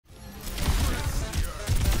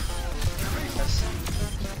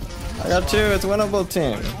got two. It's winnable,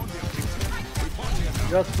 team.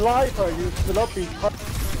 You're a sniper, you sloppy cunt.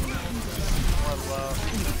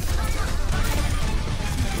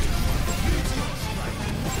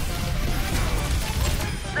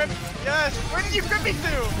 Yes! Where did you grip me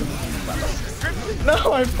to? No,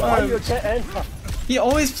 I'm Why fine. you can't enter? He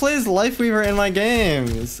always plays Lifeweaver in my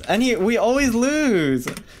games, and we always lose.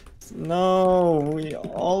 No, we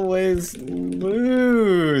always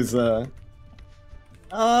lose.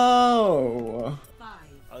 Oh.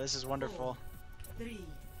 Oh, this is wonderful. 3,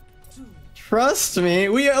 2. Trust me,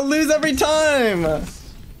 we lose every time.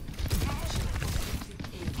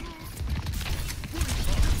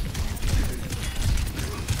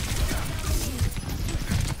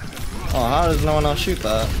 Oh, how does no one else shoot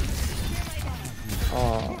that?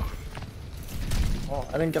 Oh. Oh,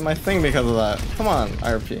 I didn't get my thing because of that. Come on,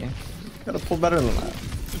 IRP. Gotta pull better than that.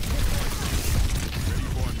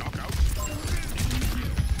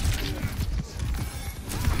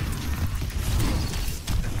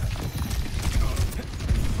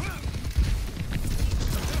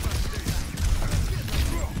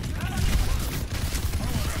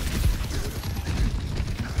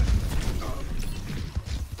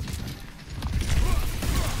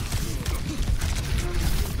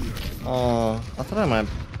 Oh, I thought I might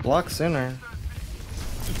block sooner.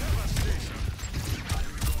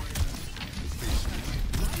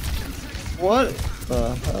 What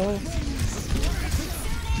the hell?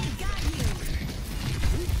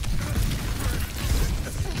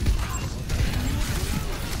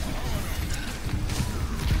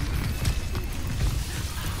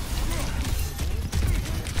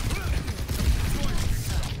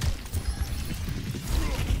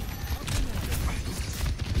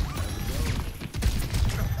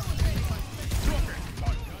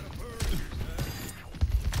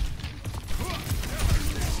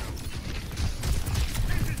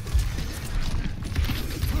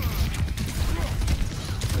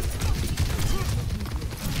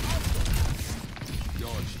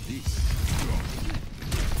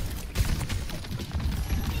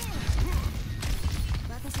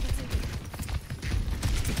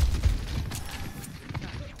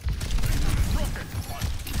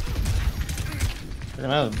 They're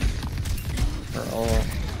gonna for all.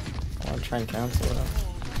 I wanna try and cancel it.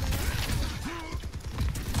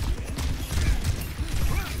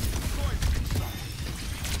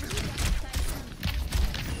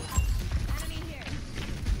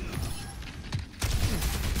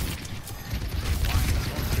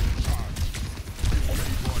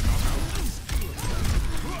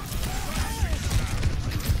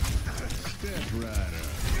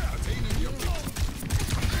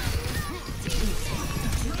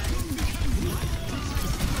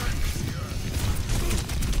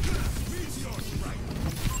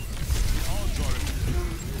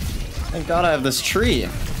 Thank God I have this tree.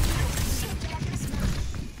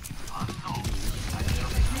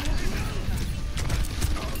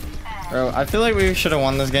 Bro, I feel like we should have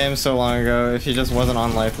won this game so long ago if he just wasn't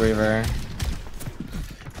on Lifeweaver.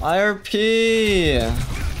 IRP!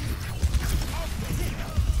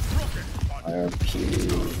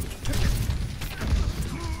 IRP.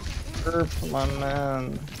 Perp, my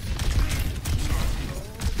man.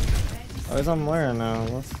 Oh, he's on Moira now.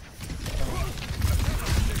 Let's...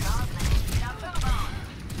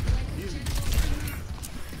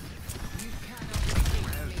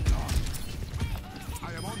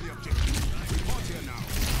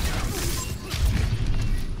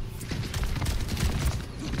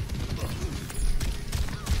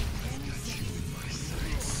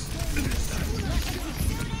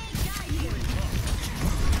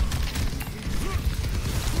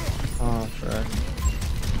 Oh, frick.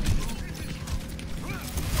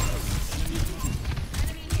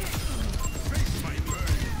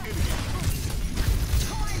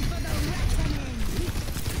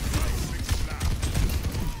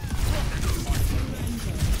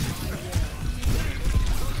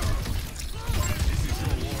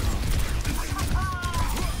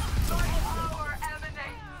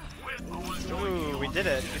 Ooh, we did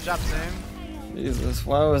it. Good job, Sam. Jesus,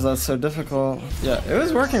 why was that so difficult? Yeah, it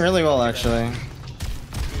was working really well, actually.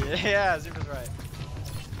 Yeah, Zuba's right.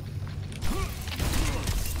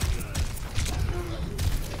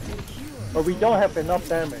 But we don't have enough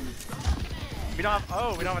damage. We don't have.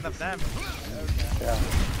 Oh, we don't have enough damage. Yeah.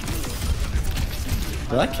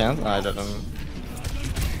 Did I cancel? I didn't.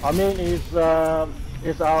 I mean, it's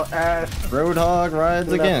our ass. Roadhog rides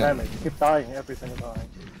Do that again. damage. Keep dying every single time.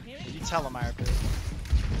 You tell him, IRP.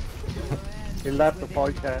 He left the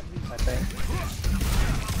voice chat, I think.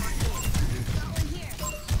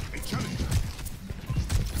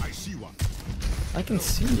 I can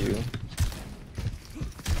see you.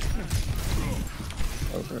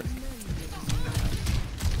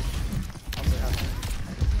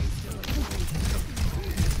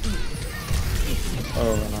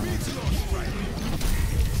 Oh no.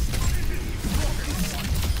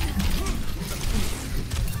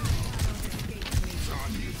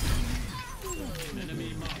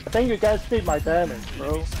 I think you guys see my damage,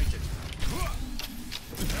 bro.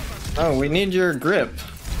 Oh, we need your grip.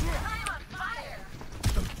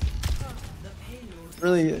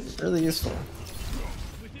 Really useful. Is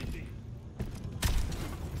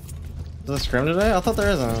there a scrim today? I thought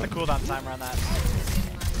there The isn't. cooldown timer on that.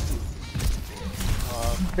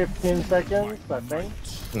 15 seconds, I think.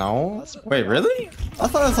 No? Wait, really? I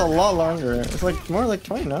thought it was a lot longer. It's like more like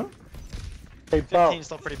 20, no? They 15 both. is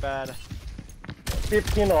still pretty bad.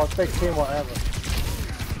 15 or 16, whatever.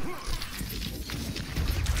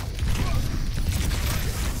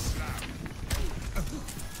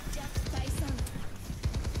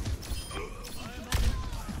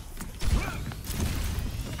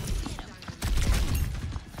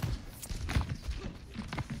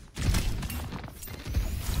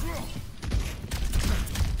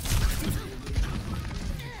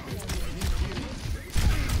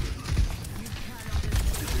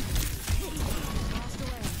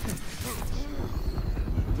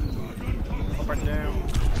 Over down.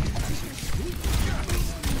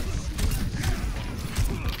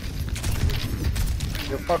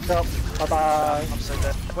 You fucked up. Bye-bye. I'm so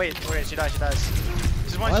dead. Wait, she dies.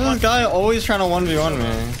 She's one. Why is this guy always trying to 1v1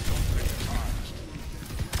 me?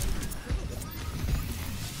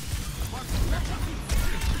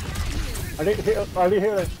 I need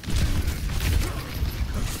healing.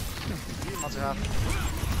 Monster half.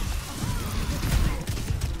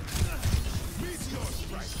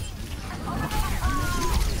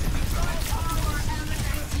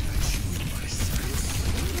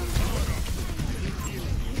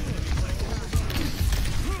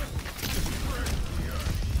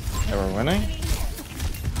 Yeah, we're winning?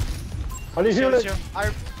 I need healing.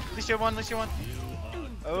 At least you won.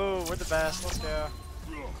 Oh, we're the best. Let's go.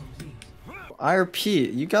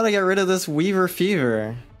 IRP, you gotta get rid of this Weaver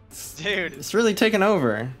Fever. Dude. It's really taken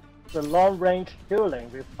over. The long range healing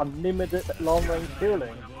with unlimited long range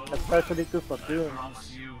healing, especially good for Doom.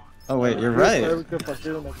 Oh wait, you're Very right. good for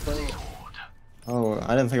Doom as well. Oh,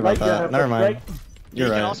 I didn't think about Like you that. have Never a mind. break- You're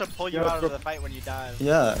He can right. also pull you out of the fight when you die.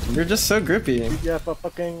 Yeah, you're just so grippy. You have a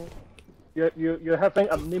fucking, you're having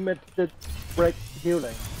unlimited break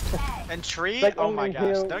healing. And Tree? Like Oh my only gosh.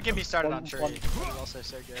 heal Don't get me started on Tree. He's also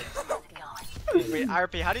so good. Wait,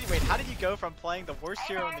 IRP, how did you go from playing the worst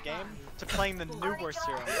hero in the game to playing the new worst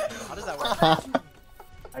hero in the game? How does that work?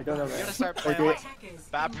 I don't know. You gotta start playing Okay.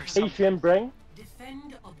 like Bap or something. Asian brain,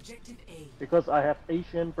 Defend objective A. because I have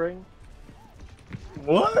Asian brain.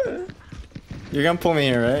 What? You're gonna pull me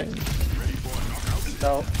here, right?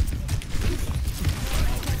 No.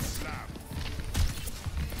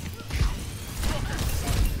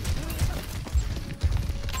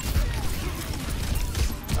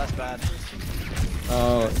 That's bad.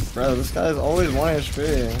 Oh, bro, this guy's always 1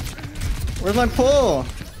 HP. Where's my pull?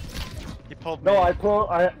 He pulled me. No, I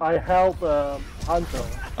help Hanzo.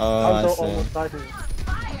 Oh, I Hanzo see. almost died.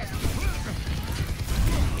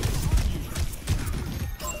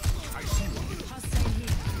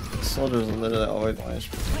 Soldier's literally always 1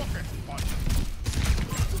 HP.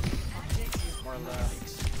 More left.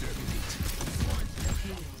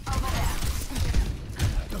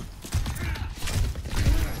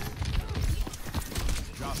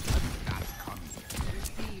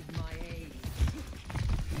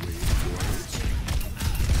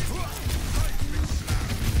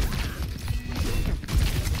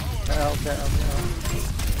 Okay.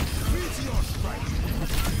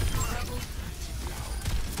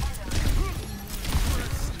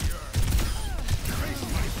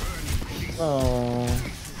 Oh.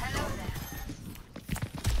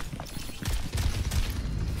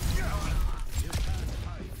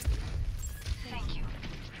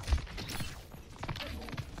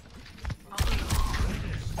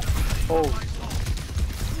 Oh.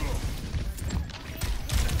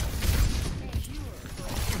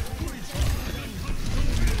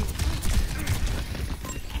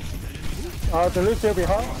 The Lucio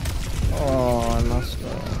behind. Oh, I must go.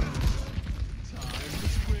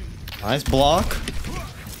 Nice block.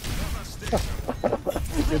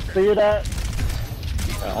 You see that?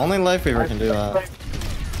 Yeah, only Lifeweaver can do that.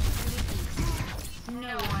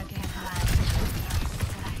 No one can hide.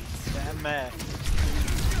 Damn it.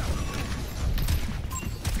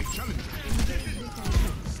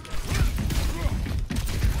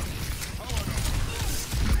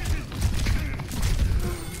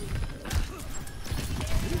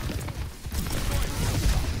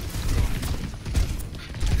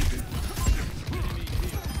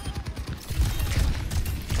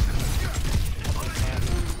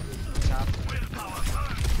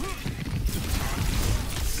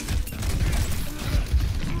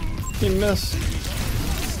 He missed.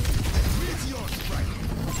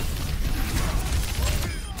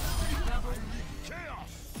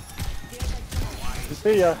 You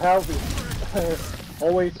see, you're healthy.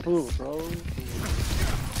 Always full, bro.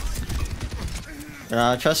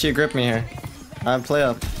 Yeah, I trust you grip me here. Play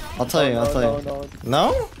up. I'll tell you, I'll tell you. No.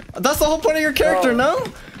 No? That's the whole point of your character, no?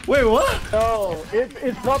 Wait, what? No,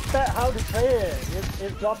 it's not that how to play it.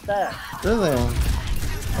 It's not that. Really?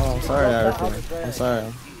 Oh, I'm sorry, Irp. I'm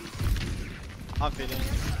sorry. I'm feeding.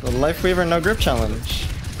 The Lifeweaver no grip challenge.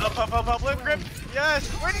 Up, lip grip. Yes.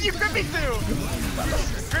 Where did you grip me to?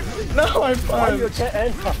 Grip me. No, I'm Why you fine. can't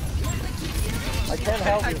enter? I can't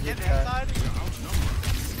help I you. get this time. inside.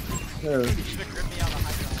 Dude. You should have gripped me on the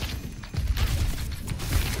high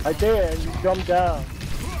ground. I did, and you jumped down.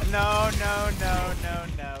 No.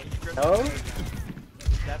 You gripped No? me.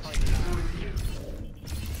 Definitely did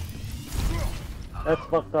not. That's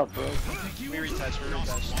fucked up, bro. We retouched.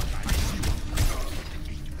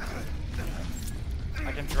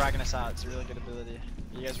 I can dragon us out. It's a really good ability.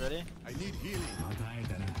 You guys ready? I need healing.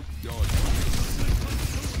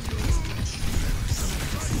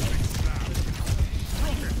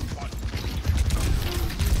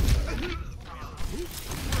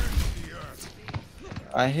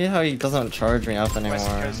 I hate how he doesn't charge me up West anymore.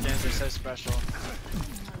 Coast games are so special.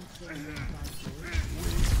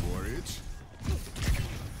 For it.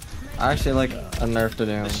 I actually like a nerf to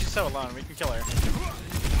do. She's so alone. We can kill her.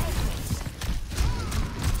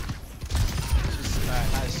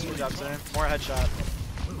 Alright, nice. Good job, sir. More headshot.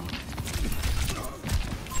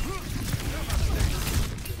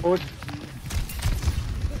 Push.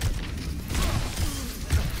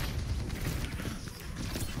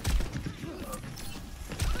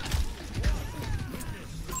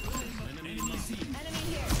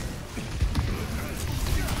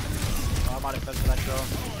 Oh, I'm out of defense for that girl.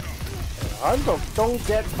 Don't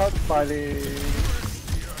get touched by the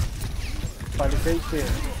face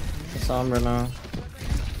here. Sombra now.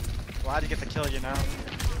 Well, how'd you get the kill, you know?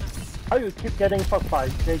 How you keep getting fucked by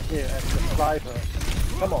JK as the sniper?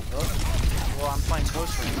 Come on, bro. Well, I'm playing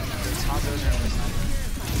close range. It's not those range this time.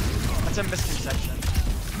 That's a misconception.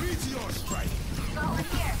 Meteor strike.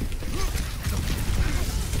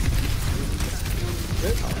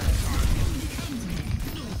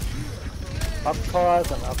 Up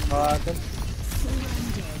cars and up cars.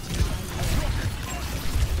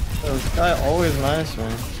 This guy always nice,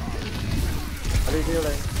 man. How are you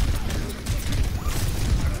feeling?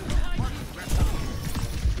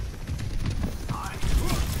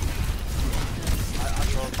 I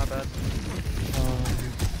trolled, my bad.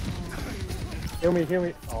 Heal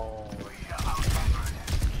me. Oh.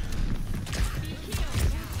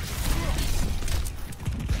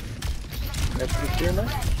 Let's be here now.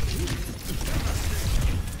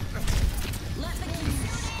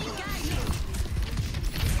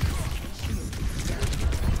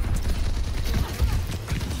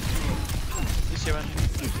 He's healing.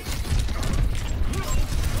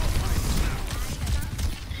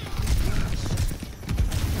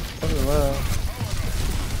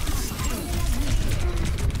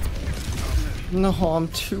 No, I'm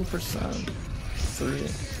 2%. 3.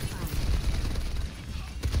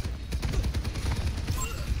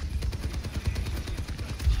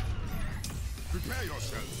 Prepare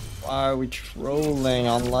yourself. Why are we trolling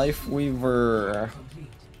on Lifeweaver?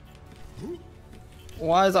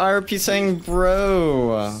 Why is IRP saying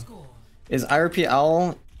bro? Is IRP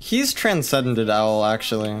Owl? He's transcended Owl,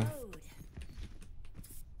 actually.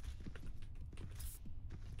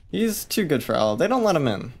 He's too good for Owl. They don't let him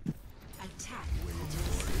in.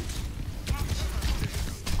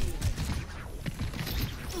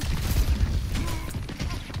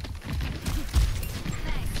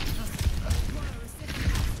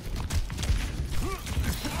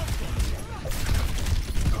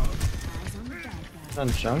 He's on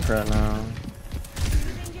junk right now.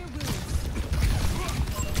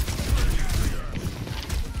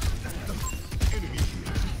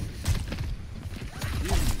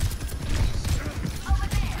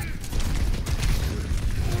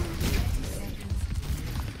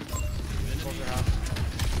 Soldier half.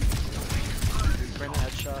 Bring the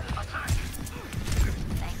headshot.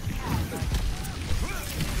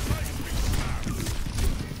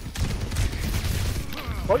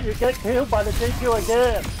 Oh, you get killed by the JQ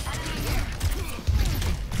again.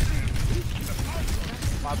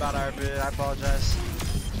 My bad, RB. I apologize.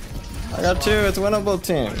 I got 2. It's winnable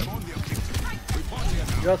team.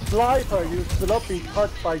 You're a sniper. You should not be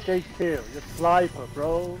touched by JQ. You're a sniper,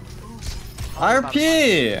 bro.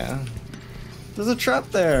 IRP! There's a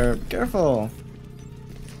trap there. Be careful.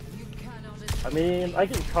 I mean, I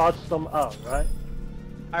can charge them out, right?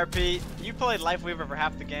 RP, you played Lifeweaver for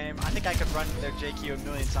half the game. I think I could run their JQ a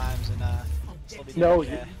million times and still be doing No,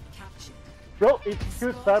 okay. Bro, it's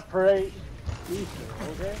too separate easy,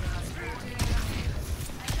 okay?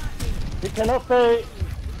 You cannot say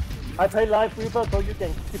I play Lifeweaver so you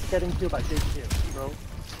can keep getting killed by JQ, bro.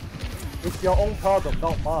 It's your own problem,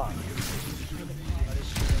 not mine.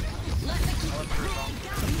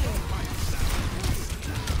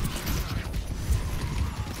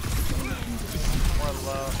 More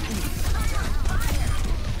low.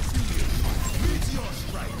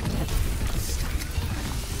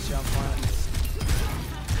 Jump on it.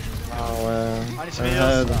 Oh, I need some her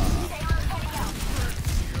heals. head.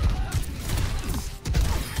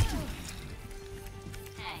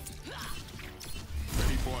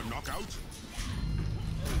 Ready for a knockout?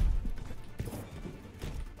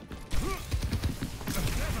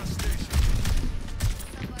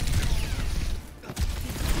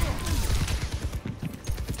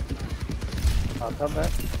 I'll come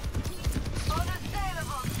back.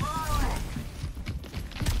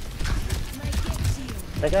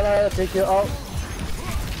 They're gonna take you out.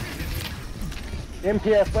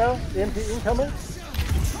 MP as well. MP incoming.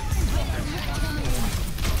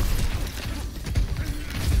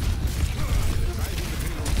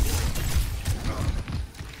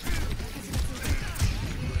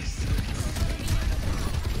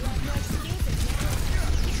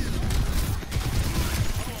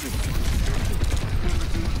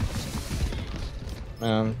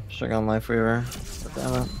 Man, should've gone Lifeweaver. But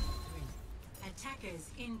damn it. Attackers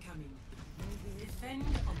incoming. Defend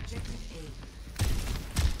objective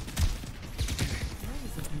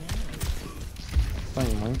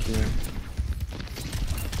Fucking monkey.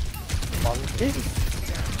 Monkey.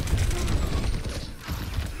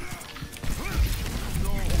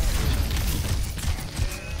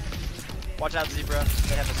 Watch out, Zebra.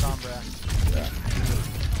 They have a Sombra.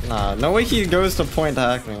 Nah, no way he goes to point to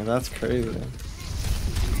hack me. That's crazy.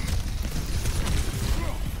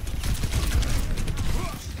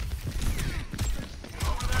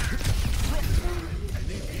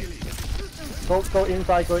 Go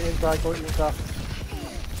inside, go inside, go inside.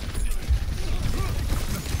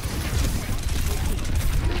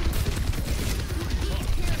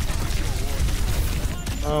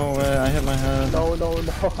 No way, I hit my head. No, no,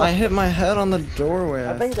 no. I hit my head on the doorway.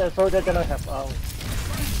 I think that soldier gonna have out.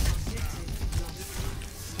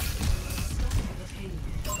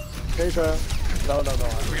 Taser. No, no, no.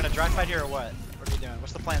 We're gonna dry fight here or what? What are we doing?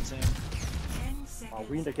 What's the plan, team? I'll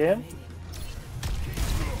win the game.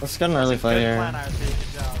 Let's get an early fight Good here. plan, RP.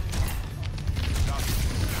 Good job.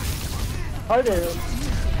 Hi there.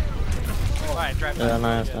 Alright, drive Yeah, fight.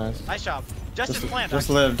 nice, Good. nice. Nice job. Just as planned. Just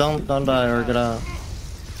RP. live. Don't die or get out.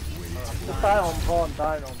 Just die on pawn,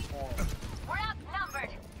 die on pawn.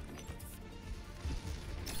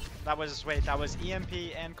 That was, wait, that was EMP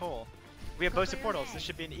and Cole. We have boosted portals. This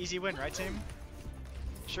should be an easy win, right, team?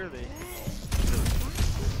 Surely.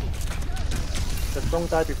 Just don't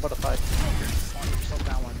die before the fight. Sold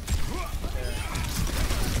that one.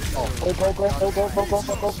 Oh, go, go, go, go, go, go, go,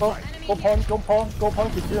 go, go, go. Go pawn, go pawn, go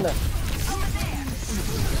pawn, keep doing it.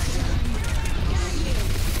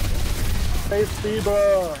 Face Fever.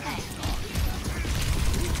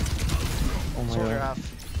 Oh my Soldier god.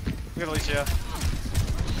 half. We have Alicia.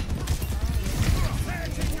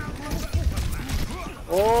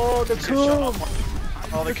 Oh, the Good shot. tomb.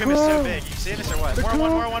 Oh, the Kum is so big. You see this or what?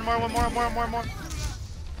 More.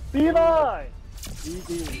 Fever. GG.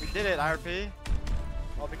 We did it, IRP.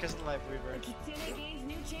 All because of the Lifeweaver.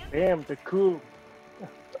 Damn, the coup.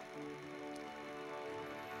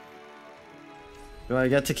 Do I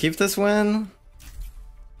get to keep this win?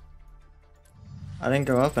 I didn't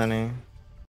go up any.